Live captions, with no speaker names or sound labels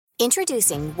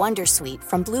Introducing Wondersuite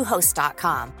from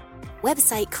Bluehost.com.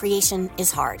 Website creation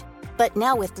is hard, but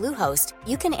now with Bluehost,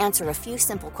 you can answer a few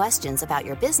simple questions about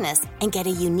your business and get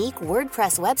a unique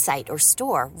WordPress website or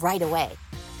store right away.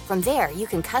 From there, you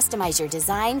can customize your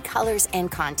design, colors,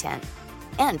 and content.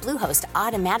 And Bluehost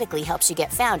automatically helps you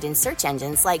get found in search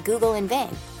engines like Google and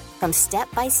Bing. From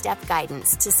step-by-step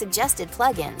guidance to suggested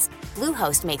plugins,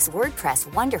 Bluehost makes WordPress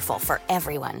wonderful for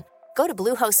everyone. Go to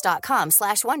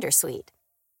bluehost.com/wondersuite.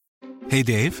 Hey,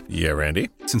 Dave. Yeah, Randy?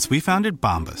 Since we founded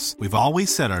Bombas, we've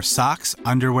always said our socks,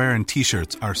 underwear, and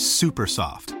T-shirts are super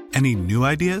soft. Any new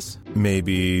ideas?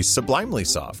 Maybe sublimely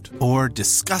soft. Or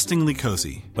disgustingly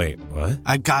cozy. Wait, what?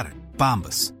 I got it.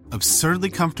 Bombas. Absurdly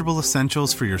comfortable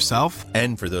essentials for yourself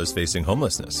and for those facing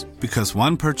homelessness. Because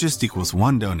one purchased equals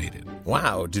one donated.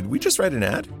 Wow, did we just write an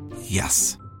ad?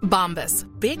 Yes. Bombas.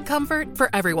 Big comfort for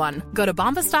everyone. Go to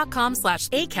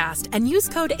bombas.com/ACAST and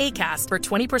use code ACAST for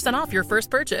 20% off your first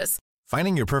purchase.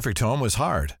 Finding your perfect home was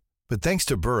hard, but thanks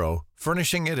to Burrow,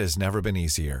 furnishing it has never been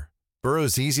easier.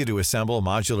 Burrow's easy-to-assemble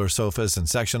modular sofas and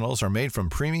sectionals are made from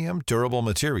premium, durable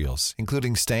materials,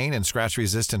 including stain and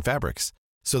scratch-resistant fabrics.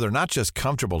 So they're not just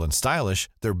comfortable and stylish,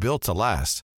 they're built to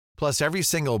last. Plus, every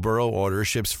single Burrow order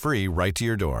ships free right to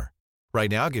your door.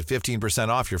 Right now, get 15%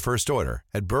 off your first order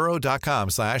at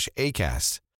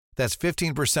burrow.com/ACAST. That's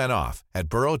 15% off at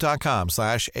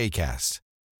burrow.com/ACAST.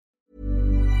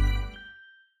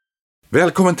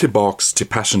 Välkommen tillbaks till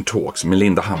Passion Talks med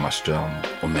Linda Hammarström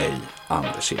och mig,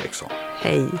 Anders Eriksson.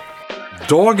 Hej.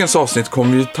 Dagens avsnitt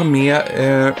kommer vi ta med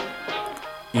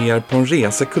er på en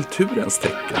resa i kulturens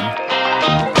tecken.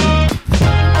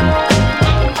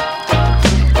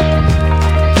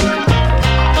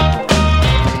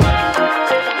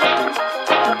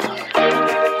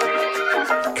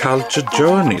 Culture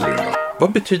Journey, Linda.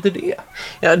 Vad betyder det?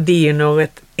 Ja, det är ju något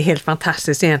helt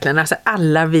fantastiskt egentligen. Alltså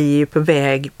alla vi är ju på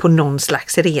väg på någon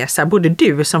slags resa. Både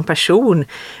du som person,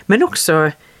 men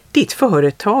också ditt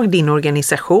företag, din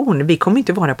organisation. Vi kommer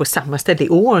inte vara på samma ställe i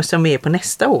år som vi är på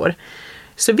nästa år.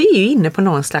 Så vi är ju inne på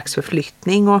någon slags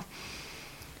förflyttning. Och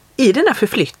i den här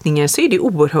förflyttningen så är det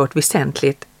oerhört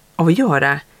väsentligt att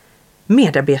göra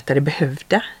medarbetare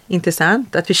behövda, inte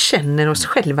sant? Att vi känner oss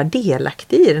själva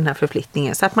delaktiga i den här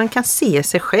förflyttningen så att man kan se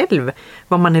sig själv,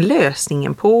 vad man är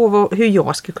lösningen på och hur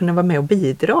jag ska kunna vara med och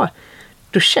bidra.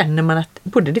 Då känner man att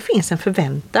både det finns en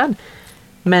förväntan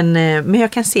men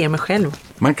jag kan se mig själv.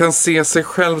 Man kan se sig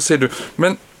själv, säger du.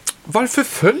 Men varför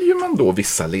följer man då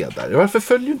vissa ledare? Varför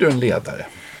följer du en ledare?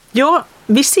 Ja,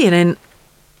 vi ser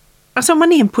alltså om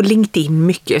man är på LinkedIn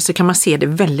mycket så kan man se det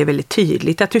väldigt, väldigt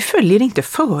tydligt att vi följer inte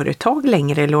företag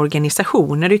längre eller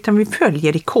organisationer utan vi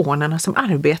följer ikonerna som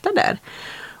arbetar där.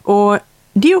 Och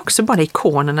det är också bara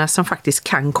ikonerna som faktiskt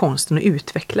kan konsten och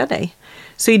utveckla dig.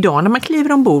 Så idag när man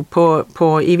kliver ombord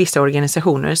i vissa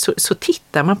organisationer så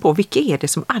tittar man på vilka är det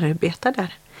som arbetar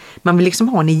där. Man vill liksom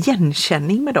ha en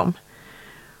igenkänning med dem.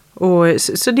 Och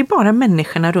så det är bara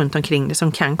människorna runt omkring det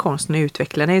som kan konsten och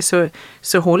utveckla det.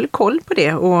 Så håll koll på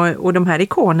det. Och de här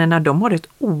ikonerna, de har ett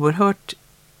oerhört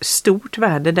stort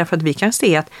värde därför att vi kan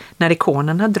se att när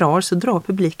ikonerna drar så drar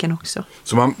publiken också.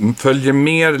 Så man följer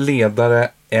mer ledare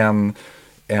än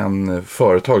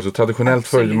företag. Så traditionellt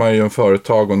följer man ju en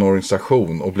företag och en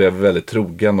organisation och blev väldigt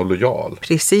trogen och lojal.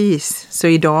 Precis. Så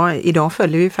idag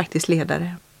följer vi faktiskt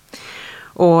ledare.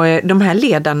 Och de här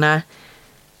ledarna,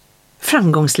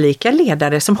 framgångsrika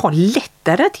ledare som har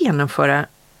lättare att genomföra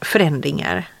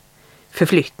förändringar,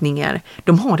 förflyttningar.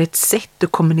 De har ett sätt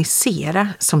att kommunicera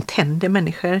som tänder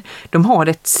människor. De har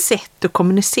ett sätt att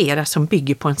kommunicera som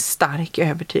bygger på en stark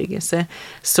övertygelse.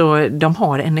 Så de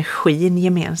har energin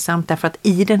gemensamt därför att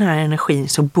i den här energin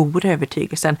så bor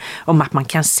övertygelsen om att man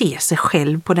kan se sig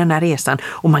själv på den här resan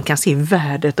och man kan se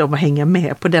värdet av att hänga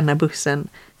med på denna bussen.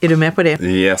 Är du med på det?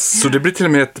 Yes, så det blir till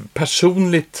och med ett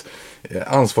personligt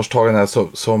ansvarstagande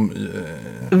som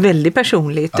väldigt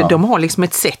personligt. Ja. De har liksom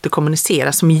ett sätt att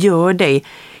kommunicera som gör dig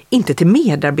inte till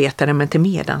medarbetare men till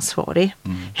medansvarig.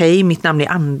 Hej, mitt namn är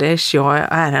Anders. Jag är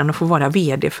äran att få vara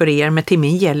vd för er, men till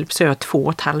min hjälp så är jag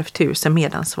 2 500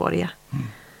 medansvariga.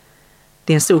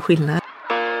 Det är en stor skillnad.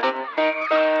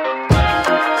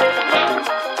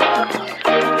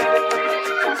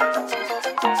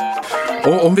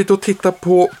 Och om vi då tittar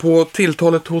på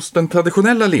tilltalet hos den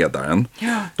traditionella ledaren.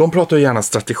 Ja. De pratar ju gärna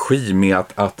strategi med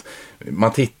att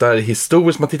man tittar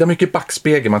historiskt, man tittar mycket i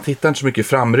backspegeln, man tittar inte så mycket i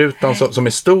framrutan som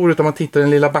är stor, utan man tittar i den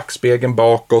lilla backspegeln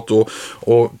bakåt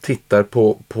och tittar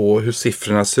på hur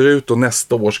siffrorna ser ut, och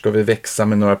nästa år ska vi växa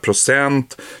med några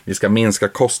procent, vi ska minska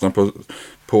kostnader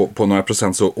på några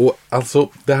procent. Så, och alltså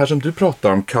det här som du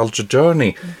pratar om, Culture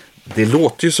Journey, det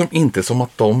låter ju inte som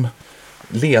att de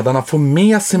ledarna får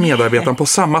med sig medarbetarna på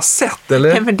samma sätt,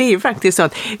 eller? Ja, men det är ju faktiskt så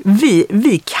att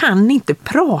vi kan inte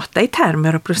prata i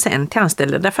termer och procent till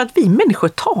anställda, därför att vi människor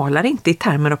talar inte i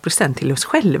termer och procent till oss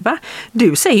själva.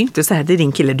 Du säger ju inte så här, det är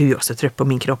din kille, du är så trött på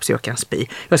min kropp så jag kan spy.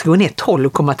 Jag ska gå ner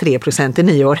 12,3% i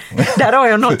 9 år. Där har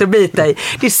jag något att bita i.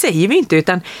 Det säger vi inte,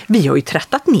 utan vi har ju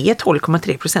trattat ner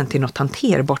 12,3% till något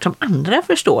hanterbart som andra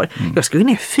förstår. Jag ska gå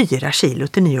ner 4 kilo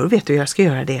till 9 år. Vet du hur jag ska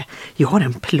göra det? Jag har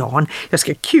en plan. Jag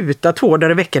ska kuta 2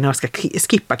 dagar i veckan och jag ska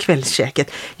skippa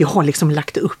kvällskäket. Jag har liksom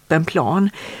lagt upp en plan.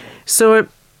 Så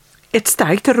ett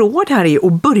starkt råd här är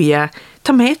att börja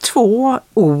ta med 2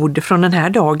 ord från den här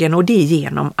dagen, och det är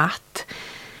genom att.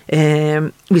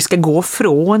 Vi ska gå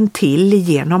från till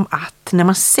genom att. När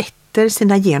man sätter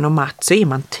sina genom att så är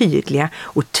man tydliga,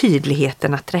 och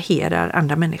tydligheten attraherar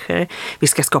andra människor. Vi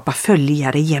ska skapa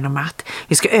följare genom att.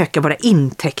 Vi ska öka våra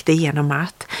intäkter genom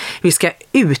att. Vi ska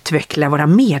utveckla våra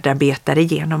medarbetare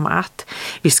genom att.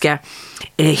 Vi ska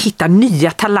hitta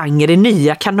nya talanger i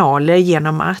nya kanaler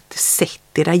genom att. Sätt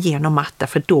era genom att,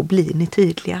 därför då blir ni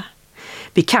tydliga.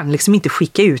 Vi kan liksom inte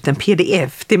skicka ut en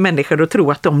pdf till människor och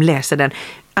tro att de läser den.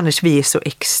 Annars vi är så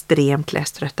extremt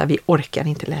läströtta, vi orkar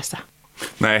inte läsa.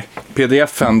 Nej,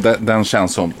 pdf-en den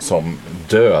känns som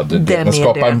död.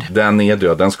 Den är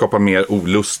död. Den skapar mer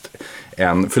olust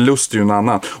än, för lust är ju en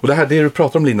annan. Och det du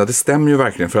pratar om, Linda, det stämmer ju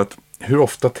verkligen, för att hur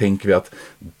ofta tänker vi att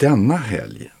denna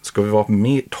helg ska vi vara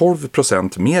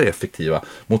 12% mer effektiva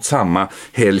mot samma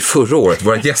helg förra året.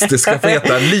 Våra gäster ska få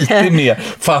äta lite mer,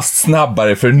 fast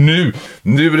snabbare, för nu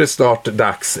är det snart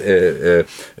dags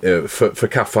för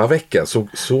kaffaveckan.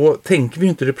 Så tänker vi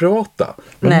inte det privata.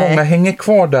 Men många hänger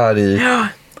kvar där i.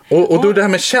 Och då det här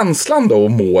med känslan då,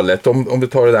 och målet, om vi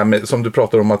tar det där med, som du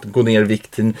pratar om, att gå ner i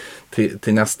vikt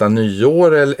till nästa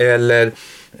nyår, eller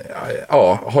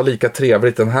ha lika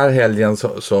trevligt den här helgen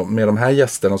så med de här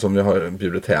gästerna som vi har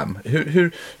bjudit hem.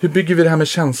 Hur bygger vi det här med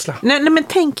känsla? Nej, men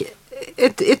tänk,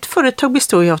 ett företag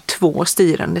består ju av 2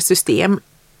 styrande system.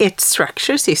 Ett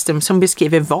structure system som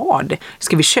beskriver vad.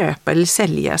 Ska vi köpa eller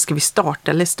sälja? Ska vi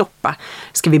starta eller stoppa?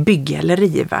 Ska vi bygga eller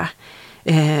riva?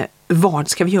 Vad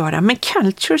ska vi göra? Men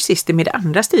culture system är det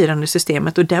andra styrande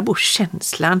systemet, och där bor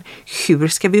känslan. Hur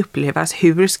ska vi upplevas?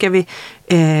 Hur ska vi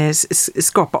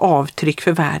skapa avtryck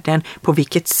för världen? På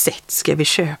vilket sätt ska vi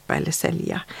köpa eller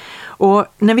sälja? Och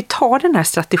när vi tar den här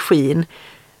strategin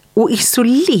och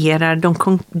isolerar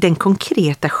den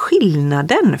konkreta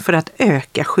skillnaden för att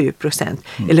öka 7%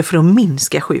 eller för att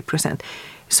minska 7%,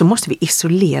 så måste vi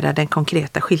isolera den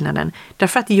konkreta skillnaden.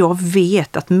 Därför att jag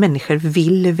vet att människor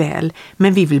vill väl,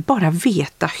 men vi vill bara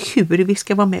veta hur vi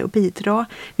ska vara med och bidra.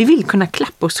 Vi vill kunna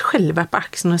klappa oss själva på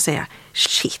axeln och säga,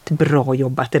 shit, bra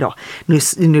jobbat idag.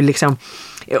 Nu liksom,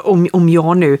 om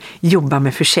jag nu jobbar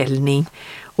med försäljning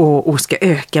och ska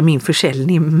öka min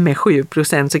försäljning med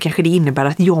 7%, så kanske det innebär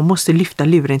att jag måste lyfta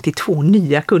luren till 2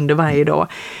 nya kunder varje dag.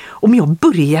 Om jag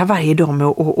börjar varje dag med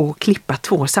att klippa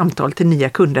 2 samtal till nya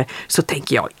kunder, så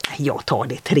tänker jag tar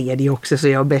det 3:e också så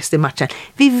jag är bäst i matchen.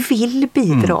 Vi vill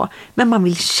bidra, men man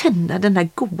vill känna den där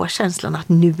goda känslan att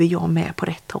nu är jag med på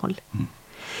rätt håll.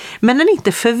 Men när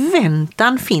inte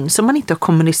förväntan finns och man inte har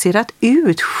kommunicerat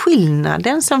ut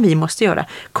skillnaden som vi måste göra,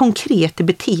 konkret i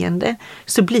beteende,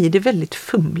 så blir det väldigt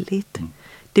fumligt.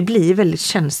 Det blir väldigt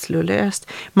känslolöst.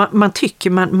 Man tycker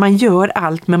man gör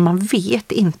allt, men man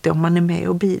vet inte om man är med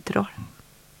och bidrar.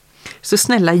 Så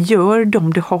snälla, gör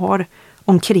de du har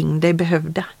omkring dig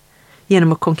behövda.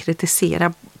 Genom att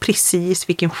konkretisera precis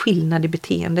vilken skillnad i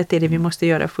beteendet är det vi måste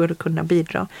göra för att kunna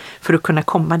bidra. För att kunna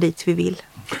komma dit vi vill.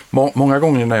 Många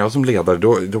gånger när jag som ledare,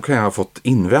 då kan jag ha fått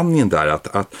invändningen där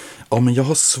att men jag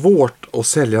har svårt att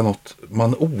sälja något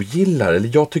man ogillar, eller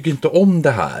jag tycker inte om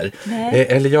det här.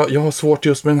 Eller jag har svårt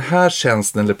just med den här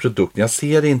tjänsten eller produkten. Jag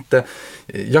ser inte,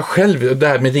 jag själv, det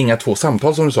här med ringa 2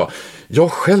 samtal som du sa,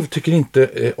 jag själv tycker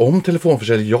inte om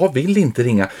telefonförsäljning, jag vill inte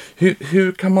ringa.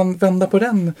 Hur kan man vända på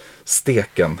den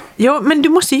steken? Ja, men du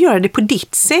måste göra det på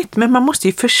ditt sätt, men man måste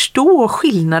ju förstå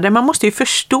skillnaden, man måste ju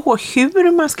förstå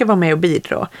hur man ska vara med och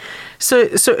bidra. Så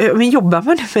men jobbar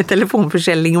man med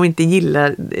telefonförsäljning och inte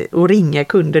gillar att ringa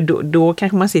kunder, då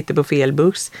kanske man sitter på fel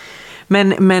buss.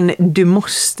 Men du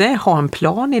måste ha en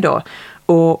plan idag.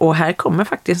 Och här kommer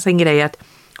faktiskt en grej att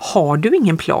har du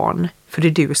ingen plan för hur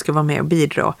du ska vara med och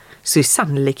bidra, så är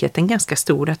sannolikheten ganska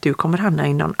stor att du kommer hamna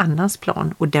i någon annans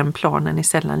plan, och den planen är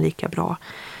sällan lika bra.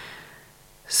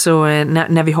 Så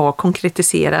när vi har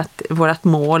konkretiserat vårat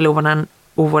mål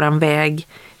och våran väg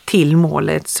till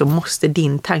målet så måste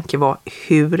din tanke vara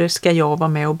hur ska jag vara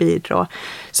med och bidra?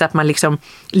 Så att man liksom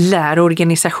lär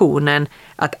organisationen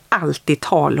att alltid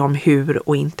tala om hur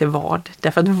och inte vad.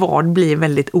 Därför att vad blir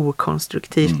väldigt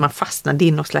okonstruktivt. Man fastnar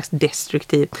i något slags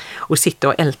destruktivt och sitter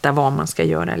och ältar vad man ska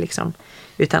göra liksom.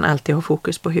 Utan alltid ha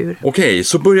fokus på hur. Okej,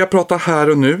 så börja prata här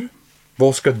och nu.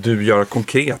 Vad ska du göra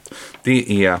konkret?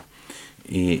 Det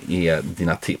är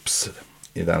dina tips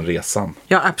i den resan.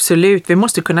 Ja, absolut. Vi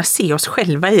måste kunna se oss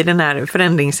själva i den här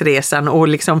förändringsresan och,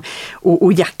 liksom,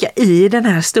 och jacka i den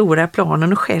här stora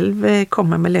planen och själv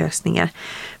komma med lösningar.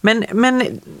 Men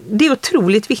det är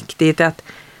otroligt viktigt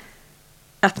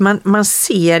att man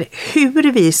ser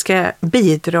hur vi ska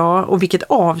bidra och vilket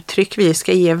avtryck vi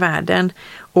ska ge världen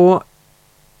och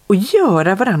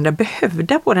göra varandra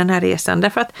behövda på den här resan.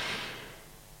 Därför att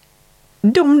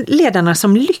de ledarna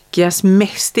som lyckas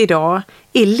mest idag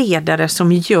är ledare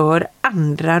som gör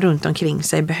andra runt omkring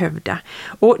sig behövda.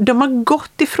 Och de har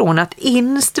gått ifrån att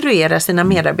instruera sina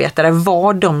medarbetare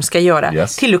vad de ska göra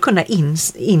till att kunna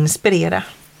inspirera.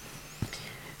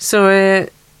 Så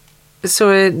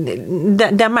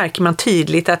där märker man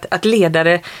tydligt att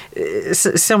ledare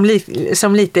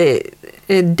som lite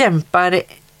dämpar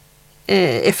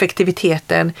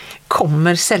effektiviteten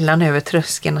kommer sällan över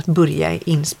tröskeln att börja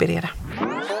inspirera.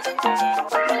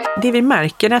 Det vi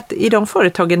märker är att i de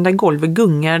företagen där golvet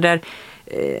gungar,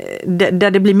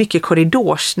 där det blir mycket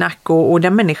korridorsnack och där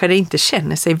människor inte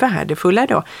känner sig värdefulla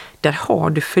idag, där har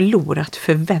du förlorat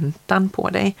förväntan på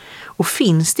dig. Och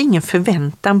finns det ingen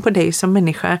förväntan på dig som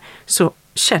människa så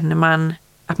känner man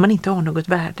att man inte har något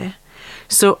värde.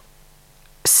 Så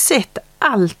sätt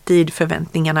alltid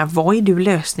förväntningarna. Vad är du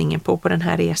lösningen på den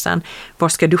här resan?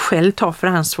 Vad ska du själv ta för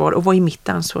ansvar och vad är mitt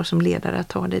ansvar som ledare att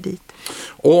ta dig dit?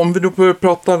 Och om vi då börjar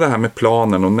prata det här med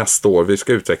planen och nästa år, vi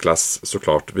ska utvecklas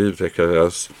såklart. Vi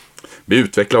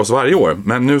utvecklar oss varje år,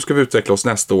 men nu ska vi utveckla oss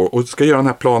nästa år och ska göra den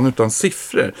här planen utan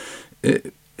siffror.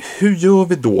 Hur gör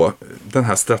vi då den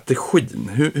här strategin?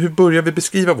 Hur börjar vi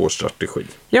beskriva vår strategi?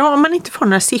 Ja, om man inte får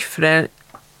några siffror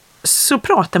så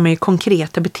pratar man ju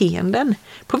konkreta beteenden.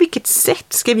 På vilket sätt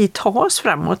ska vi ta oss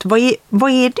framåt?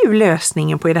 Vad är du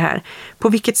lösningen på det här? På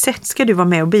vilket sätt ska du vara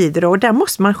med och bidra? Och där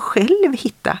måste man själv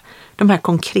hitta de här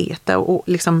konkreta och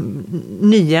liksom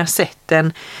nya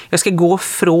sätten. Jag ska gå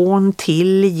från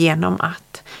till genom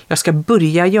att. Jag ska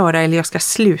börja göra eller jag ska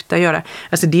sluta göra.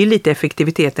 Alltså det är lite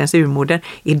effektivitetens urmoder.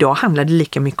 Idag handlar det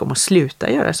lika mycket om att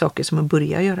sluta göra saker som att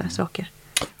börja göra saker.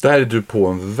 Där är du på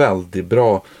en väldigt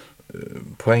bra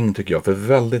poäng tycker jag, för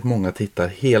väldigt många tittar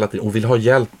hela tiden och vill ha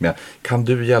hjälp med. Kan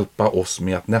du hjälpa oss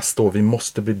med att nästa år vi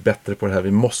måste bli bättre på det här,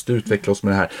 vi måste utveckla oss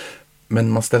med det här. Men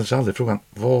man ställer sig aldrig frågan,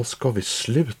 vad ska vi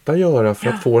sluta göra för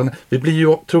att få den? Vi blir ju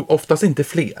oftast inte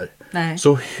fler. Nej.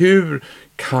 Så hur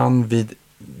kan vi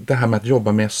det här med att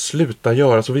jobba med att sluta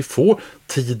göra så vi får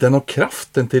tiden och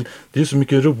kraften till, det är ju så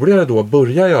mycket roligare då att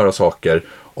börja göra saker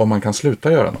om man kan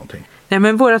sluta göra någonting. Nej,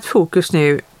 men vårt fokus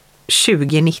nu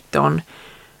 2019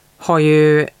 har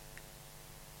ju,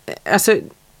 alltså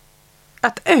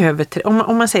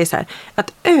om man säger så här,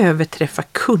 att överträffa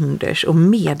kunders och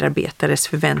medarbetares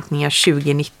förväntningar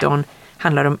 2019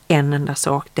 handlar om en enda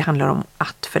sak, det handlar om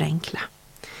att förenkla.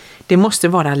 Det måste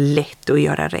vara lätt att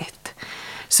göra rätt.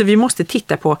 Så vi måste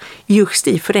titta på just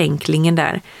i förenklingen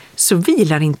där så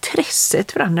vilar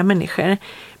intresset för andra människor.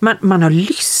 Man har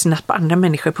lyssnat på andra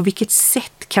människor. På vilket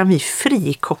sätt kan vi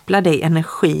frikoppla dig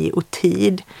energi och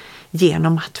tid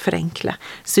genom att förenkla?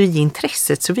 Så i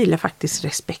intresset så vilar faktiskt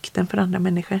respekten för andra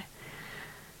människor.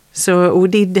 Och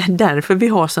det är därför vi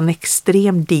har sån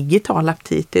extrem digital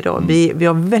aptit idag. Vi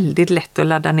har väldigt lätt att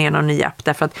ladda ner någon ny app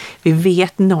därför att vi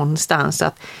vet någonstans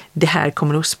att det här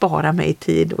kommer att spara mig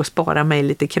tid och spara mig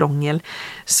lite krångel.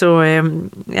 Så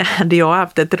hade jag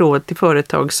haft ett råd till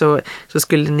företag så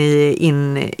skulle ni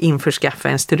införskaffa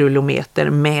en strulometer,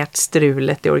 mät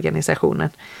strulet i organisationen.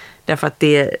 Därför att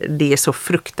det är så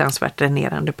fruktansvärt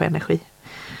dränerande på energi.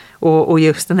 Och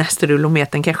just den här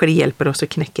strulometern kanske det hjälper oss att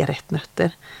knäcka rätt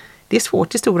nötter. Det är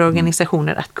svårt i stora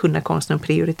organisationer att kunna konsten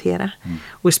prioritera.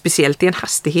 Och speciellt i en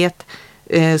hastighet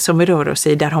som vi rör oss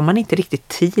i, där har man inte riktigt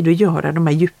tid att göra de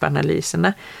här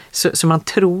djupanalyserna. Så man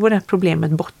tror att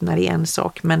problemet bottnar i en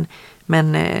sak,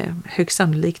 men högst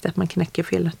sannolikt att man knäcker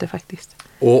fel nötter faktiskt.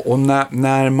 Och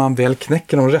när man väl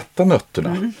knäcker de rätta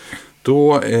nötterna,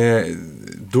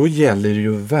 då gäller det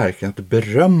ju verkligen att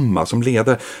berömma som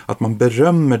ledare, att man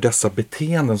berömmer dessa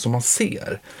beteenden som man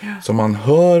ser, som man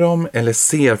hör om eller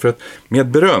ser, för att med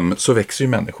beröm så växer ju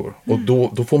människor och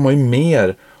då får man ju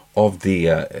mer av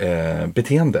det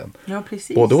beteenden. Ja,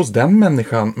 precis. Både hos den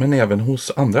människan men även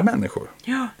hos andra människor.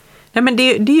 Ja. Nej, men det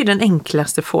är ju den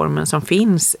enklaste formen som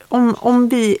finns. Om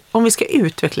vi ska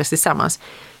utvecklas tillsammans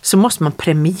så måste man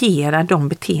premiera de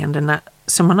beteendena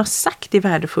som man har sagt är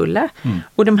värdefulla.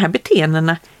 Och de här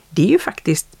beteendena, det är ju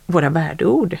faktiskt våra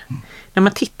värdeord. När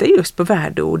man tittar just på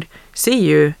värdeord så är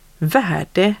ju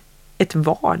värde ett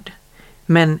vad,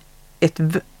 men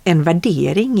en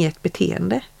värdering i ett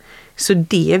beteende. Så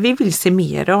det vi vill se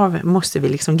mer av måste vi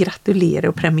liksom gratulera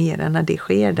och premiera när det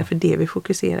sker, därför det vi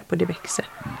fokuserar på det växer.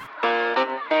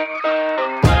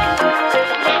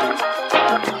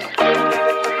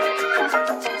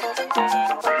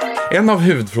 En av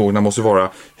huvudfrågorna måste vara,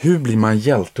 hur blir man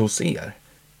hjälte hos er?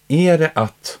 Är det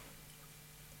att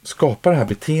skapa det här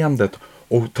beteendet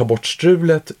och ta bort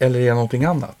strulet, eller är det någonting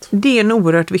annat? Det är en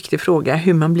oerhört viktig fråga,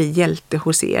 hur man blir hjälte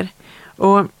hos er.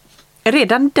 Och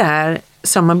redan där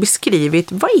som man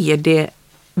beskrivit, vad är det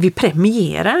vi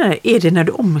premierar? Är det när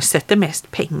du omsätter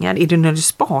mest pengar? Är det när du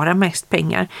sparar mest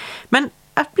pengar? Men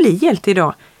att bli hjälte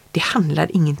idag, det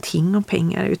handlar ingenting om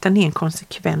pengar, utan det är en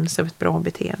konsekvens av ett bra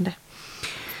beteende.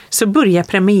 Så börja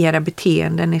premiera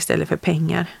beteenden istället för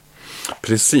pengar.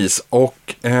 Precis,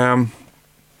 och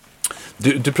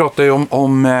du pratar ju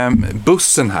om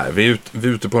bussen här. Vi är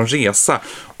ute på en resa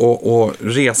och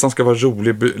resan ska vara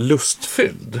rolig,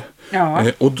 lustfylld.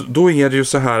 Ja. Och då är det ju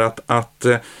så här att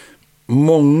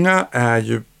många är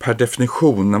ju per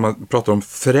definition, när man pratar om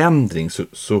förändring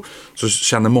så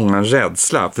känner många en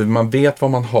rädsla. För man vet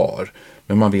vad man har,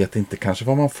 men man vet inte kanske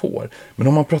vad man får. Men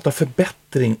om man pratar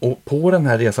förbättring och på den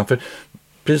här resan, för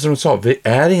precis som du sa, vi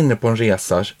är inne på en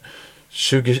resa.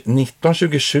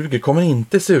 2019-2020 kommer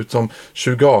inte se ut som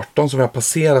 2018 som vi har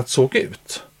passerat såg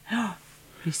ut. Ja,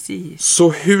 precis.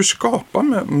 Så hur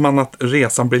skapar man att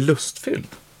resan blir lustfylld?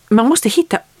 Man måste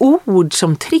hitta ord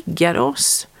som triggar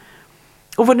oss.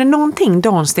 Och var det någonting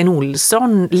Dan Sten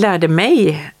Olsson lärde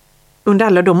mig under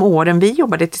alla de åren vi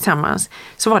jobbade tillsammans,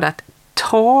 så var det att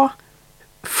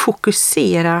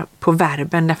fokusera på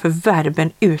verben, därför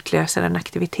verben utlöser en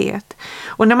aktivitet.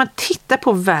 Och när man tittar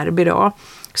på verb idag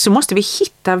så måste vi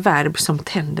hitta verb som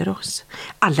tänder oss.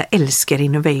 Alla älskar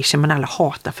innovation, men alla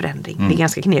hatar förändring. Det är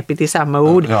ganska knepigt i samma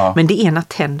ord, men det ena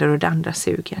tänder och det andra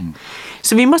suger.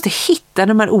 Så vi måste hitta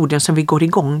de här orden som vi går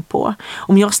igång på.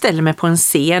 Om jag ställer mig på en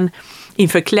scen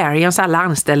inför Clarions alla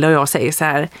anställda och jag säger så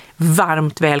här: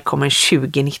 varmt välkommen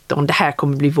 2019, det här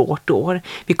kommer bli vårt år.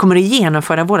 Vi kommer att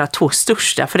genomföra våra 2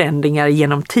 största förändringar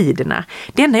genom tiderna.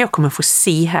 Det enda jag kommer få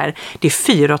se här, det är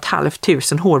 4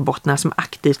 500 hårbottnar som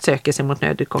aktivt söker sig mot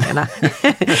nödutgångarna.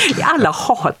 Alla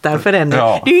hatar förändring.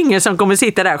 Ja. Det är ju ingen som kommer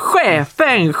sitta där,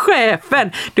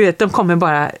 chefen! Du vet, de kommer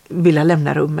bara vilja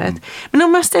lämna rummet. Men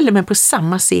om jag ställer mig på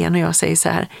samma scen och jag säger så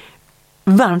här: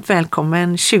 varmt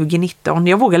välkommen 2019.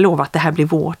 Jag vågar lova att det här blir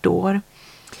vårt år.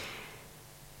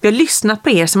 Vi har lyssnat på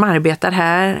er som arbetar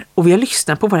här och vi har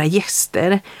lyssnat på våra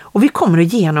gäster. Och vi kommer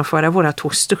att genomföra våra 2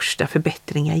 största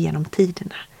förbättringar genom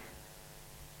tiderna.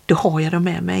 Då har jag dem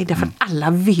med mig. Därför att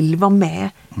alla vill vara med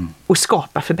och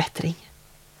skapa förbättring.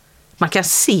 Man kan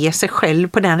se sig själv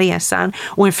på den resan.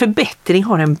 Och en förbättring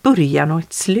har en början och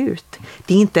ett slut.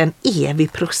 Det är inte en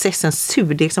evig process, en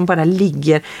surdeg som bara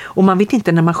ligger. Och man vet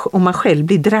inte om man själv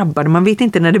blir drabbad. Man vet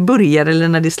inte när det börjar eller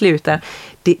när det slutar.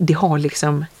 Det har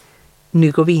liksom,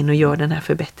 nu går vi in och gör den här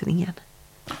förbättringen.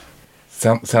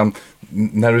 Sen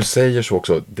när du säger så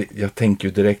också, jag tänker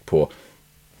ju direkt på,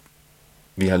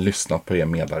 vi har lyssnat på er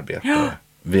medarbetare. Ja.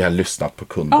 Vi har lyssnat på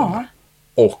kunderna.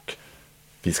 Ja. Och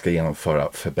vi ska genomföra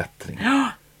förbättringar. Ja.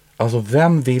 Alltså,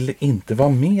 vem vill inte vara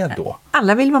med då?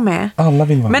 Alla vill vara med. Alla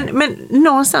vill vara med. Men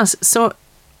någonstans så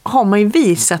har man ju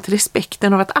visat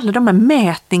respekten av att alla de här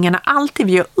mätningarna, allt det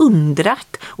vi har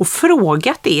undrat och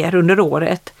frågat er under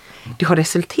året, det har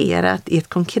resulterat i ett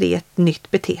konkret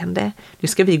nytt beteende. Nu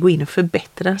ska vi gå in och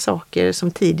förbättra saker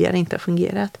som tidigare inte har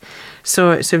fungerat.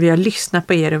 Så vi har lyssnat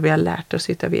på er och vi har lärt oss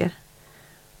utav er.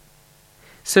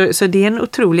 Så det är en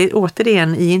otrolig,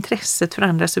 återigen, i intresset för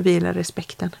andra så vilar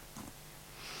respekten.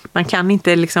 Man kan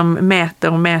inte liksom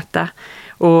mäta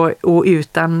och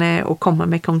utan att komma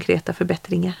med konkreta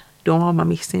förbättringar. Då har man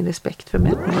missat sin respekt för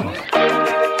mätningen.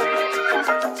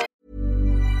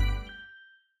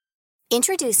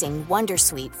 Introducing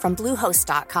Wondersuite from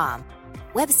Bluehost.com.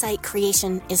 Website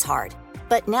creation is hard,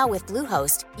 but now with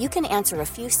Bluehost, you can answer a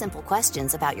few simple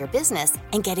questions about your business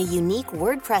and get a unique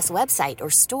WordPress website or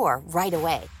store right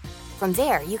away. From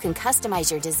there, you can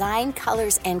customize your design,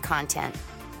 colors, and content.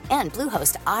 And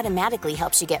Bluehost automatically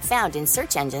helps you get found in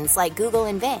search engines like Google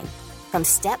and Bing. From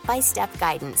step-by-step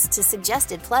guidance to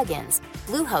suggested plugins,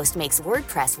 Bluehost makes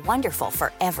WordPress wonderful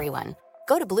for everyone.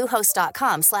 Go to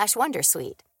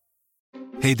bluehost.com/wondersuite.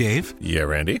 Hey, Dave. Yeah,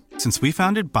 Randy. Since we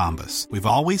founded Bombas, we've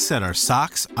always said our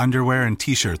socks, underwear, and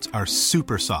T-shirts are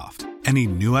super soft. Any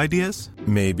new ideas?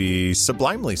 Maybe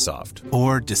sublimely soft.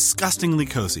 Or disgustingly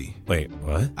cozy? Wait,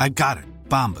 what? I got it.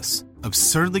 Bombas.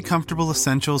 Absurdly comfortable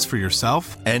essentials for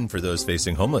yourself And for those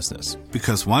facing homelessness.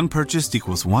 because one purchased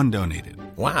equals one donated.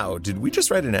 Wow, did we just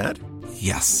write an ad?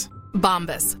 Yes.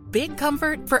 Bombas. Big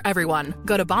comfort for everyone.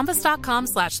 Go to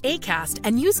bombas.com/ACAST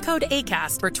and use code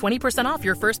ACAST for 20% off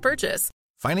your first purchase.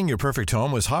 Finding your perfect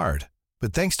home was hard,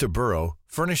 but thanks to Burrow,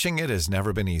 furnishing it has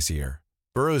never been easier.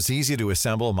 Burrow's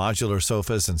easy-to-assemble modular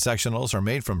sofas and sectionals are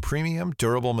made from premium,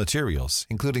 durable materials,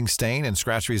 including stain and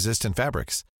scratch-resistant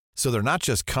fabrics. So they're not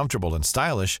just comfortable and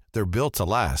stylish, they're built to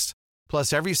last.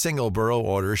 Plus, every single Burrow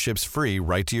order ships free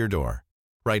right to your door.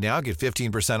 Right now, get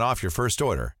 15% off your first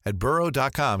order at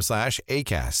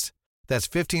burrow.com/ACAST. That's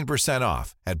 15%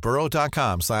 off at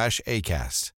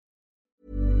burrow.com/ACAST.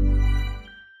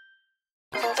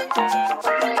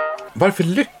 Varför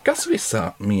lyckas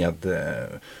vissa med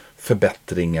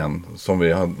förbättringen som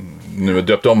vi har nu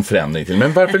döpt om förändring till?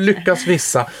 Men varför lyckas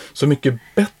vissa så mycket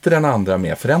bättre än andra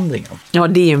med förändringen? Ja,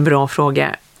 det är en bra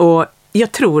fråga. Och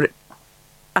jag tror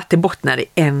att det bottnar i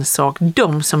en sak.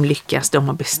 De som lyckas, de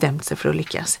har bestämt sig för att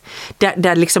lyckas.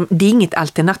 Där liksom, det är inget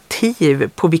alternativ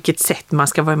på vilket sätt man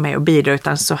ska vara med och bidra,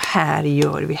 utan så här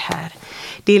gör vi här.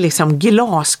 Det är liksom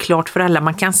glasklart för alla.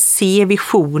 Man kan se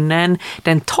visionen,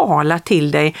 den talar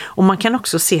till dig, och man kan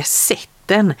också se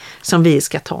sätten som vi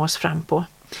ska ta oss fram på.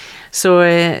 Så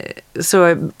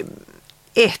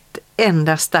ett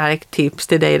enda starkt tips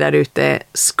till dig där ute: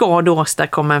 ska du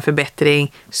åstadkomma en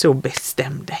förbättring, så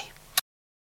bestäm dig.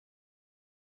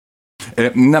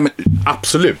 Nej, men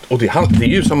absolut. Och det är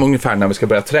ju som ungefär när vi ska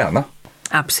börja träna.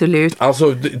 Absolut.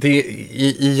 Alltså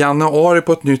i januari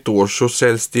på ett nytt år så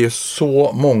säljs det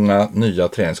så många nya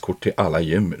träningskort till alla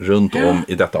gym runt om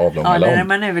i detta avlånga land. Ja, där är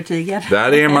man övertygad.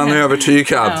 Där är man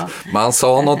övertygad. Ja. Man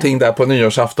sa någonting där på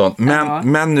nyårsafton.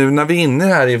 Men nu när vi är inne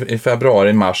här i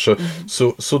februari, mars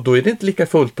så då är det inte lika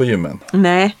fullt på gymmen.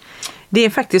 Nej, det är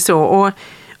faktiskt så.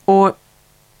 Och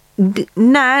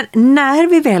när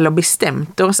vi väl har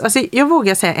bestämt oss, alltså jag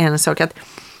vågar säga en sak, att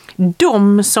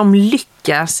de som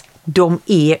lyckas, de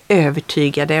är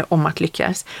övertygade om att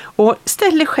lyckas. Och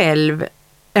ställ dig själv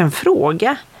en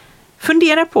fråga.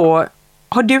 Fundera på,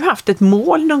 har du haft ett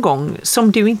mål någon gång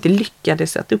som du inte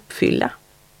lyckades att uppfylla?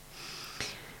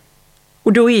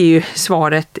 Och då är ju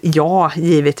svaret ja,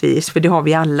 givetvis, för det har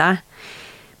vi alla.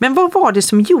 Men vad var det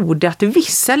som gjorde att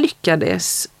vissa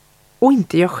lyckades och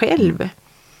inte jag själv?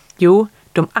 Jo,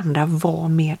 de andra var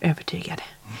mer övertygade.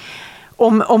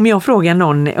 Om jag frågar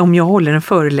någon, om jag håller en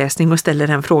föreläsning och ställer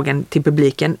den frågan till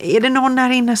publiken: är det någon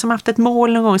här inne som haft ett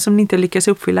mål någon gång som ni inte lyckas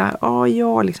uppfylla?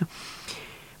 Ja, liksom.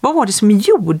 Vad var det som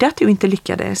gjorde att du inte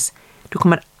lyckades? Då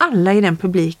kommer alla i den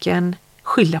publiken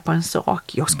skylla på en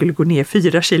sak. Jag skulle gå ner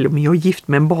 4 kilo, men jag är gift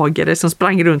med en bagare som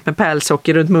sprang runt med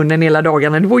pärlsocker runt munnen hela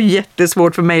dagarna. Det var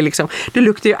jättesvårt för mig liksom. Det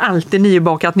luktade ju alltid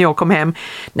nybakat när jag kom hem.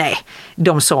 Nej,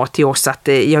 de sa till oss att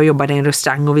jag jobbade i en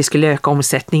restaurang och vi skulle öka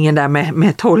omsättningen där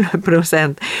med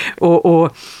 12%.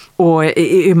 Och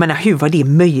jag menar, hur var det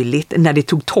möjligt när det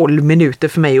tog 12 minuter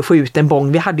för mig att få ut en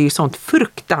bång? Vi hade ju sånt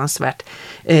fruktansvärt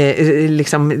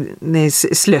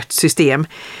slött system.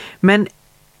 Men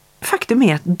faktum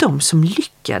är att de som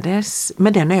lyckades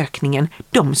med den ökningen,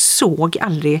 de såg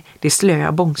aldrig det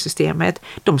slöa bångsystemet.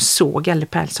 De såg aldrig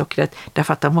pärlsockret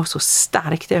därför att de var så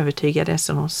starkt övertygade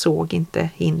så de såg inte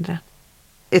hindren.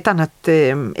 Ett annat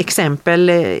exempel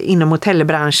inom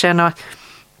hotellbranschen,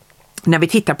 när vi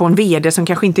tittar på en vd som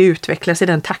kanske inte utvecklas i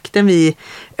den takten vi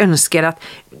önskar, att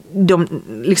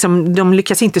de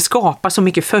lyckas inte skapa så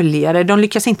mycket följare, de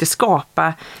lyckas inte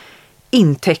skapa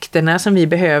intäkterna som vi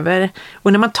behöver.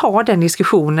 Och när man tar den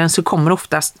diskussionen så kommer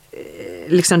oftast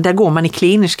där går man i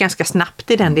clinch ganska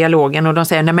snabbt i den dialogen, och de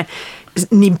säger: nej men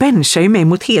ni benchar ju mig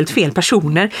mot helt fel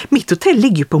personer. Mitt hotell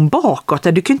ligger ju på en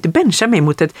bakgata, du kan inte bencha mig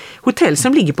mot ett hotell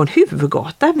som ligger på en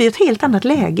huvudgata. Vi har ett helt annat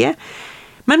läge.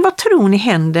 Men vad tror ni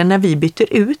händer när vi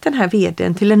byter ut den här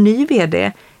vdn till en ny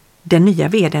vd? Den nya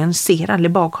vdn ser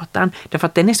aldrig bakgatan, därför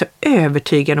att den är så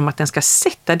övertygad om att den ska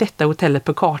sätta detta hotellet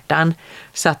på kartan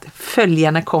så att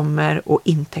följarna kommer och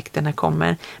intäkterna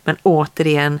kommer. Men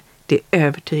återigen, det är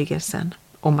övertygelsen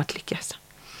om att lyckas.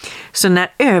 Så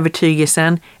när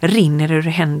övertygelsen rinner ur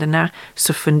händerna,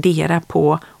 så fundera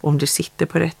på om du sitter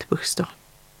på rätt buss då.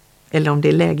 Eller om det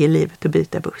är läge i livet att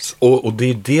byta buss. Och det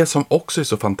är det som också är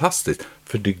så fantastiskt.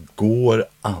 För det går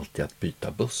alltid att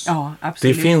byta buss. Ja,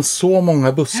 absolut. Det finns så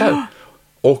många bussar. Ja.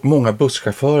 Och många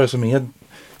busschaufförer som är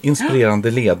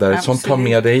inspirerande ledare som tar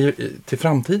med dig till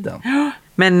framtiden. Ja,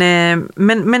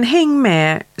 Men häng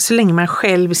med så länge man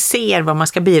själv ser vad man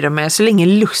ska bidra med, så länge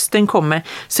lusten kommer,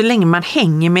 så länge man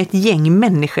hänger med ett gäng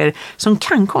människor som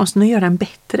kan konsten att göra en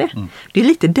bättre. Det är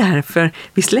lite därför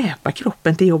vi släpar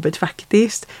kroppen till jobbet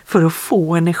faktiskt, för att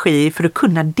få energi, för att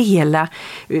kunna dela.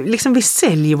 Liksom vi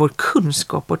säljer vår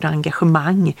kunskap, vårt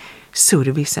engagemang.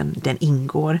 Servicen, den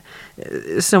ingår.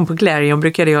 Som på Clarion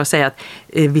brukade jag säga att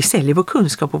vi säljer vår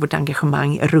kunskap och vårt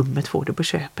engagemang, rummet får det på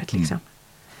köpet liksom.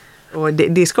 Och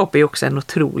det skapar ju också en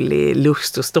otrolig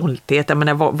lust och stolthet. Jag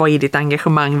menar, vad är ditt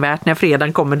engagemang värt? När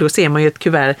fredagen kommer, då ser man ju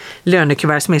ett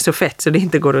lönekuvert som är så fett så det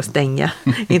inte går att stänga.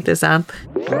 Intressant.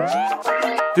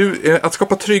 Du, att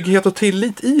skapa trygghet och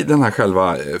tillit i den här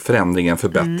själva förändringen,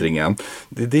 förbättringen,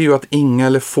 det är ju att inga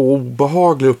eller få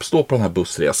obehaglig uppstår på den här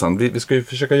bussresan. Vi ska ju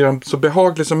försöka göra den så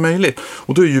behaglig som möjligt.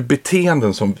 Och då är ju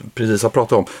beteenden, som precis har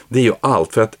pratat om, det är ju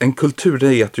allt. För att en kultur, det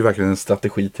är ju verkligen en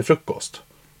strategi till frukost,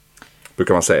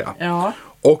 brukar man säga. Ja.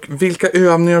 Och vilka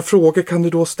övningar och frågor kan du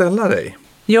då ställa dig?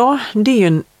 Ja, det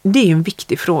är ju en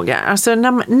viktig fråga. Alltså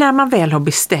när man väl har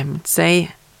bestämt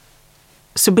sig,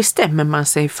 så bestämmer man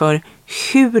sig för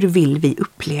hur vill vi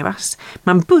upplevas.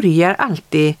 Man börjar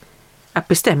alltid att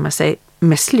bestämma sig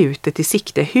med slutet i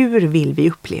sikte. Hur vill vi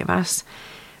upplevas?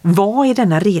 Vad är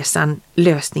denna resan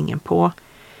lösningen på?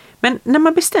 Men när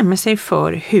man bestämmer sig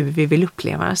för hur vi vill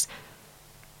upplevas,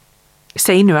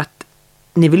 säg nu att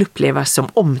ni vill upplevas som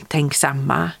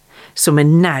omtänksamma, som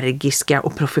energiska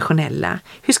och professionella.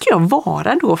 Hur ska jag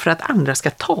vara då för att andra ska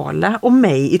tala om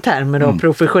mig i termer av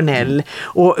professionell?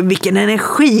 Och vilken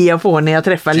energi jag får när jag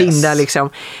träffar Linda liksom.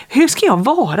 Hur ska jag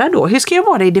vara då? Hur ska jag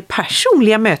vara i det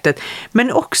personliga mötet,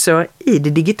 men också i det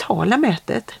digitala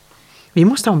mötet? Vi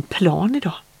måste ha en plan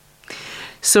idag.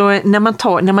 Så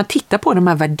när man tittar på de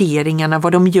här värderingarna,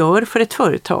 vad de gör för ett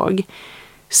företag,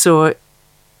 så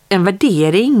en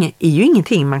värdering är ju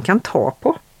ingenting man kan ta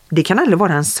på. Det kan aldrig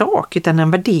vara en sak, utan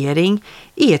en värdering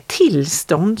är ett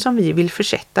tillstånd som vi vill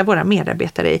försätta våra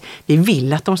medarbetare i. Vi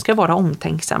vill att de ska vara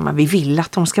omtänksamma, vi vill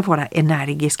att de ska vara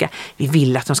energiska, vi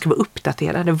vill att de ska vara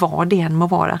uppdaterade, vad det än må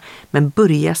vara. Men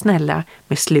börja snälla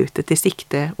med slutet i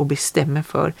sikte och bestämma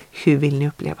för hur vill ni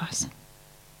upplevas.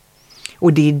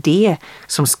 Och det är det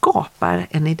som skapar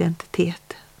en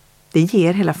identitet. Det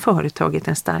ger hela företaget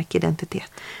en stark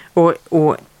identitet.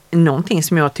 Och någonting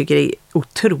som jag tycker är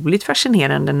otroligt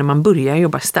fascinerande när man börjar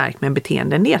jobba starkt med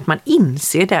beteenden, är att man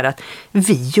inser där att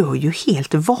vi gör ju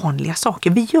helt vanliga saker.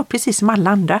 Vi gör precis som alla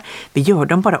andra. Vi gör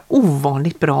dem bara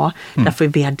ovanligt bra därför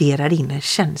vi adderar in en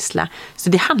känsla. Så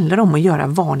det handlar om att göra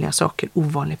vanliga saker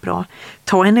ovanligt bra.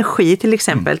 Ta energi till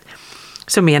exempel,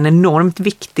 som är en enormt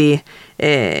viktig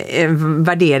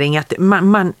värdering, att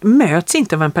man möts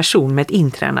inte av en person med ett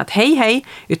intränat hej,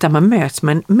 utan man möts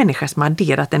med en människa som har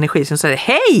adderat energi, som säger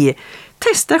hej,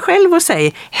 testa själv och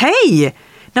säg hej.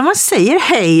 När man säger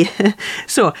hej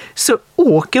så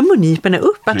åker mungiporna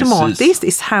upp automatiskt.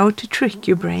 It's how to trick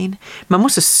your brain. Man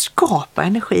måste skapa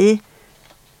energi.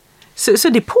 Så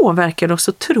det påverkar oss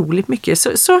otroligt mycket.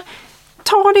 Så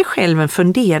ta dig själv en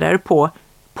funderare på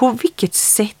vilket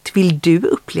sätt vill du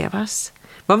upplevas?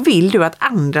 Vad vill du att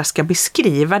andra ska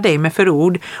beskriva dig med för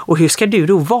ord? Och hur ska du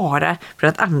då vara för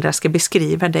att andra ska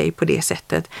beskriva dig på det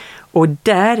sättet? Och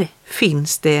där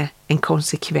finns det en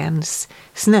konsekvens.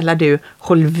 Snälla du,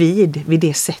 håll vid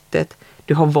det sättet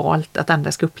du har valt att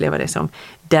andra ska uppleva det som.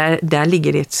 Där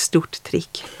ligger det ett stort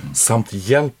trick. Samt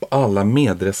hjälp alla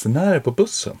medresenärer på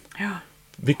bussen. Ja.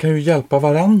 Vi kan ju hjälpa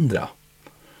varandra.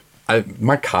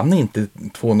 Man kan inte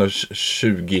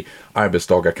 220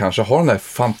 arbetsdagar kanske ha den där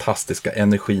fantastiska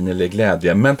energin eller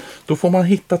glädjen, men då får man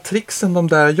hitta tricksen de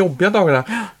där jobbiga dagarna,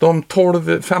 de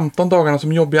 12-15 dagarna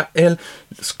som jobbiga,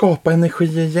 skapa energi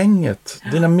i gänget,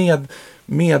 dina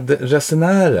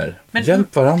medresenärer.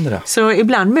 Hjälp varandra. Så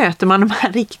ibland möter man de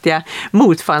här riktiga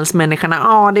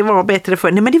motfallsmänniskorna. Det var bättre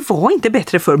för. Nej, men det var inte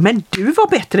bättre för. Men du var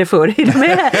bättre för.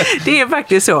 Det är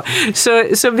faktiskt så.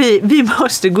 Så vi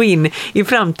måste gå in i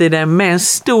framtiden med en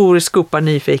stor skopa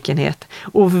nyfikenhet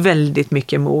och väldigt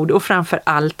mycket mod. Och framför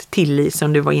allt tillit,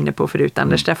 som du var inne på förut,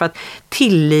 Anders. Därför att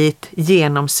tillit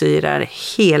genomsyrar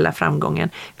hela framgången.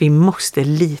 Vi måste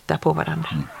lita på varandra.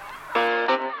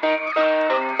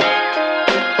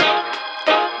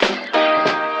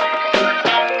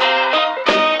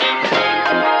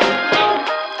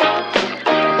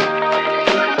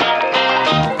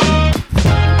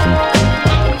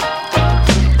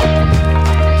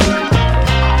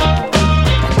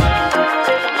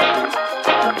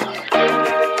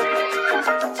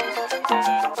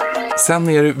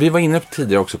 Sen vi var inne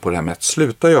tidigare också på det här med att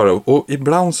sluta göra, och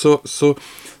ibland så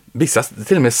Vissa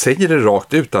till och med säger det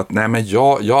rakt ut att nej, men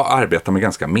jag arbetar med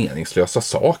ganska meningslösa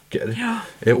saker.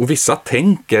 Ja. Och vissa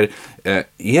tänker,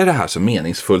 är det här så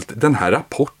meningsfullt? Den här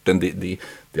rapporten, det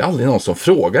är aldrig någon som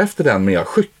frågar efter den, men jag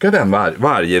skickar den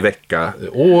varje vecka,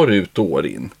 år ut och år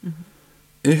in.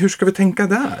 Hur ska vi tänka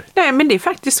där? Nej, men det är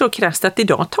faktiskt så krasst att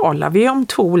idag talar vi om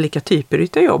 2 olika typer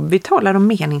av jobb. Vi talar om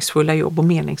meningsfulla jobb och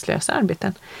meningslösa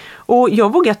arbeten. Och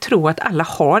jag vågar tro att alla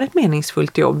har ett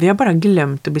meningsfullt jobb. Vi har bara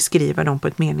glömt att beskriva dem på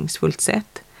ett meningsfullt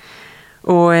sätt.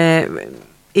 Och är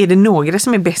det några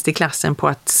som är bäst i klassen på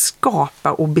att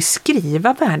skapa och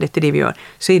beskriva värdet i det vi gör,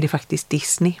 så är det faktiskt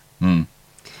Disney. Mm.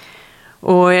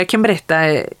 Och jag kan berätta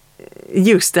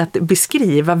just att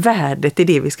beskriva värdet i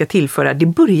det vi ska tillföra. Det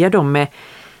börjar de med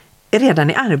redan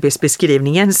i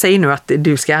arbetsbeskrivningen. Säg nu att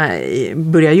du ska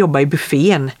börja jobba i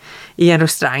buffén i en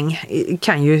restaurang.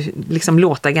 Kan ju liksom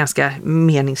låta ganska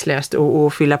meningslöst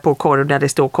och fylla på korv där det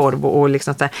står korv och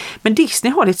liksom så här. Men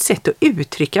Disney har ett sätt att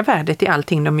uttrycka värdet i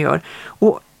allting de gör.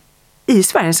 Och i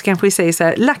Sverige så kanske vi säger så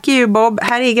här: Lucky you Bob,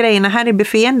 här är grejerna, här är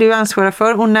buffén du ansvarar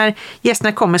för, och när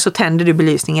gästerna kommer så tänder du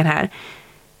belysningen här.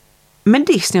 Men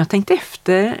Disney har tänkt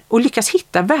efter och lyckas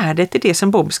hitta värdet i det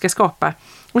som Bob ska skapa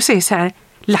och säger så här: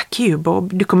 Lucky you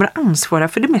Bob, du kommer att ansvara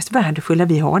för det mest värdefulla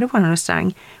vi har i vår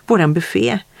restaurang, vår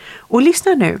buffé. Och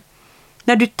lyssna nu,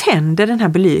 när du tänder den här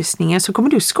belysningen så kommer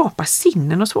du skapa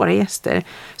sinnen hos våra gäster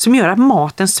som gör att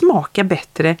maten smakar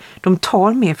bättre, de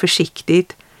tar mer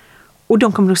försiktigt och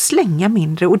de kommer att slänga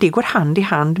mindre, och det går hand i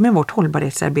hand med vårt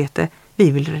hållbarhetsarbete.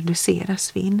 Vi vill reducera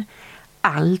svinn.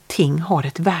 Allting har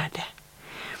ett värde.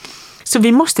 Så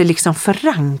vi måste liksom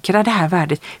förankra det här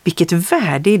värdet. Vilket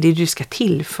värde är det du ska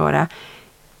tillföra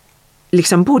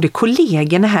liksom både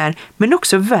kollegorna här men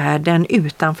också världen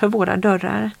utanför våra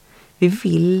dörrar. Vi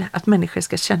vill att människor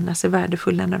ska känna sig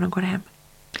värdefulla när de går hem.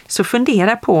 Så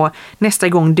fundera på nästa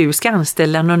gång du ska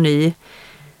anställa någon ny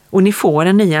och ni får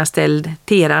en nyanställd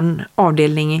till er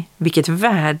avdelning. Vilket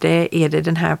värde är det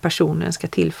den här personen ska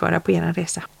tillföra på er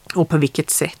resa? Och på vilket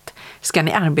sätt ska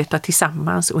ni arbeta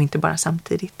tillsammans och inte bara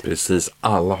samtidigt? Precis,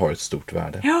 alla har ett stort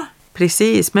värde. Ja,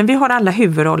 precis. Men vi har alla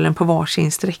huvudrollen på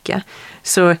varsin sträcka.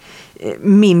 Så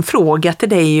min fråga till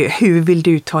dig är ju, hur vill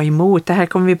du ta emot? Det här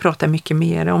kommer vi prata mycket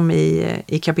mer om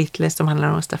i kapitlet som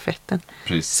handlar om stafetten.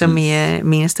 Precis. Som är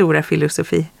min stora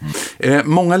filosofi.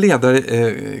 Många ledare...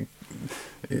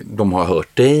 de har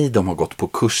hört dig, de har gått på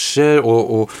kurser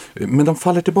men de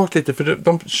faller tillbaka lite för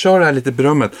de kör det här lite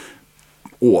berömmet.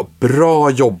 Bra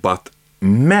jobbat,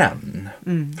 men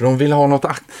för de vill ha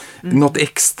något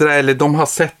extra, eller de har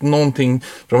sett någonting,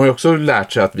 för de har ju också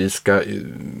lärt sig att vi ska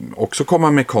också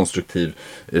komma med konstruktiv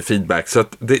feedback. Så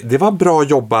att det var bra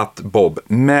jobbat, Bob,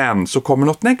 men så kommer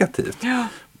något negativt. Ja.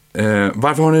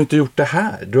 Varför har ni inte gjort det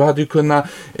här? Du hade ju kunnat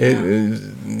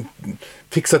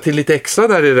fixa till lite extra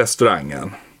där i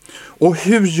restaurangen. Och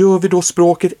hur gör vi då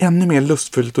språket ännu mer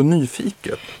lustfullt och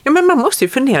nyfiket? Ja, men man måste ju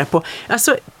fundera på,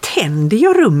 alltså tänder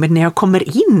jag rummet när jag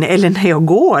kommer in eller när jag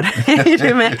går?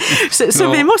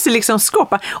 så vi måste liksom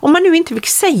skapa, om man nu inte vill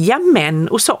säga men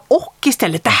och så och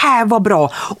istället, det här var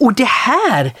bra och det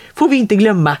här får vi inte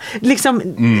glömma. Liksom,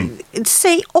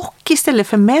 säg och istället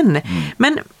för men.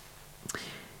 Men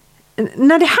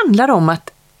när det handlar om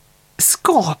att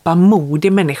skapa mod i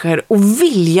människor och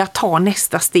vilja ta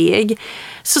nästa steg,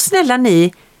 så snälla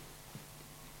ni,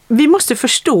 vi måste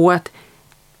förstå att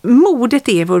modet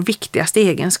är vår viktigaste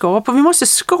egenskap, och vi måste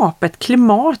skapa ett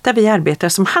klimat där vi arbetar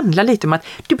som handlar lite om att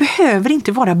du behöver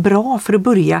inte vara bra för att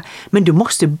börja, men du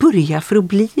måste börja för att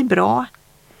bli bra.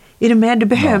 Är du med? Du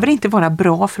behöver inte vara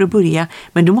bra för att börja,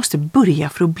 men du måste börja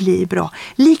för att bli bra.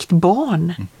 Likt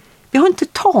barn. Vi har inte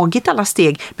tagit alla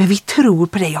steg, men vi tror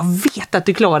på dig. Jag vet att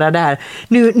du klarar det här.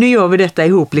 Nu gör vi detta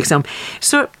ihop liksom.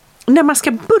 Så när man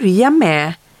ska börja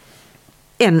med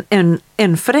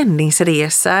en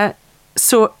förändringsresa,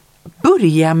 så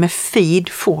börja med feed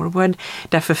forward,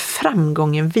 därför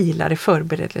framgången vilar i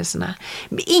förberedelserna.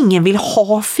 Ingen vill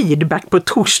ha feedback på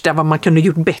torsdag vad man kunde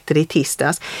gjort bättre i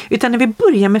tisdags, utan när vi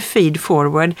börjar med feed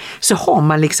forward så har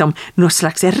man liksom någon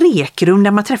slags rekrum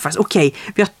där man träffas. Okej,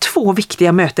 vi har 2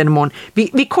 viktiga möten imorgon.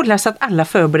 Vi kollar så att alla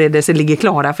förberedelser ligger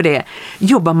klara för det.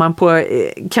 Jobbar man på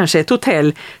kanske ett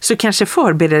hotell, så kanske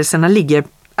förberedelserna ligger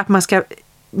att man ska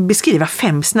beskriva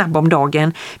 5 snabba om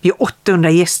dagen. Vi har 800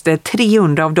 gäster,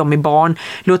 300 av dem är barn.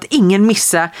 Låt ingen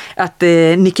missa att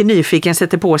Nicke Nyfiken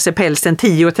sätter på sig pälsen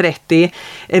 10:30.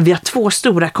 Vi har 2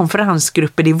 stora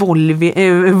konferensgrupper i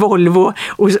Volvo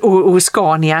och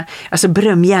Scania. Alltså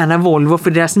beröm gärna Volvo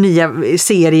för deras nya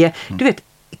serie. Du vet,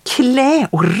 klä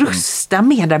och rusta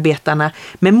medarbetarna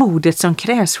med modet som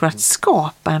krävs för att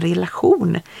skapa en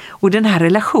relation. Och den här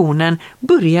relationen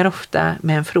börjar ofta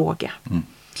med en fråga.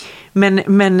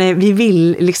 Men vi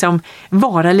vill liksom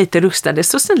vara lite rustade.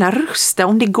 Så snälla rusta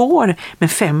om det går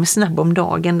med 5 snabba om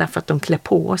dagen därför att de klär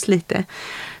på oss lite.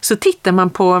 Så tittar man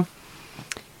på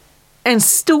en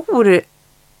stor,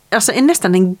 alltså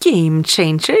nästan en game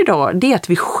changer idag, det är att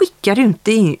vi skickar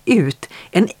ut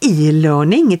en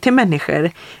e-learning till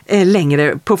människor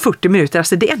längre på 40 minuter.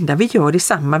 Alltså det enda vi gör i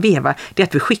samma veva, det är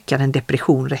att vi skickar en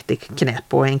depression rätt i knät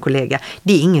på en kollega.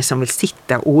 Det är ingen som vill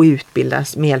sitta och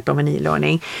utbildas med hjälp av en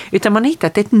e-learning, utan man har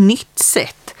hittat ett nytt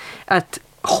sätt att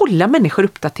hålla människor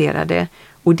uppdaterade,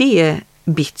 och det är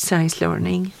bit-size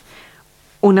learning.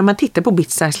 Och när man tittar på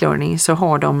bit-size learning så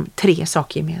har de 3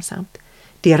 saker gemensamt.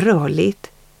 Det är rörligt,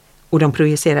 och de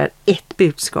projicerar ett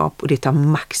budskap, och det tar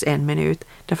max 1 minut.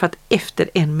 Därför att efter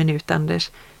 1 minut, Anders,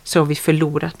 så har vi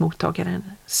förlorat mottagaren.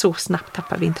 Så snabbt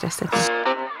tappar vi intresset.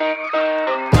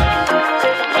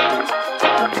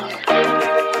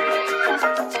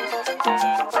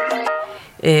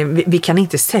 Vi kan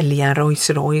inte sälja en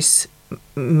Rolls-Royce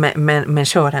men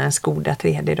köra en Skoda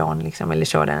 3D-dan liksom, eller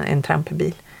köra en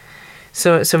trampebil.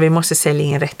 Så vi måste sälja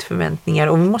in rätt förväntningar,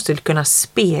 och vi måste kunna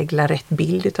spegla rätt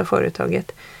bild av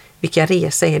företaget. Vilka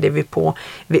resa är det vi på?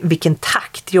 Vilken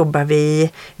takt jobbar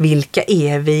vi? Vilka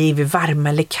är vi? Är vi varma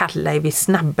eller kalla? Är vi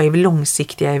snabba? Är vi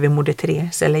långsiktiga? Är vi Moder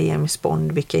Teresa eller James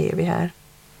Bond? Vilka är vi här?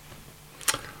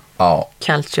 Ja.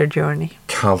 Culture Journey.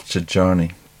 Culture Journey.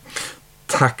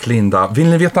 Tack Linda. Vill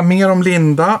ni veta mer om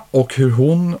Linda och hur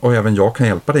hon och även jag kan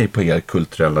hjälpa dig på er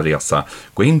kulturella resa?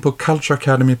 Gå in på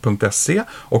cultureacademy.se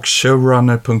och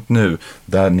showrunner.nu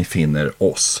där ni finner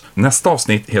oss. Nästa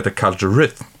avsnitt heter Culture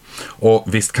Rhythm. Och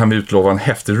visst kan vi utlova en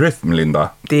häftig rytm, Linda?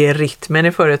 Det är rytmen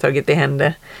i företaget det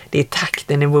händer. Det är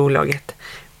takten i bolaget.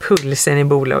 Pulsen i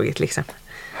bolaget liksom.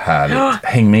 Härligt.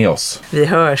 Häng med oss. Vi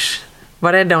hörs.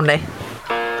 Var rädda om dig.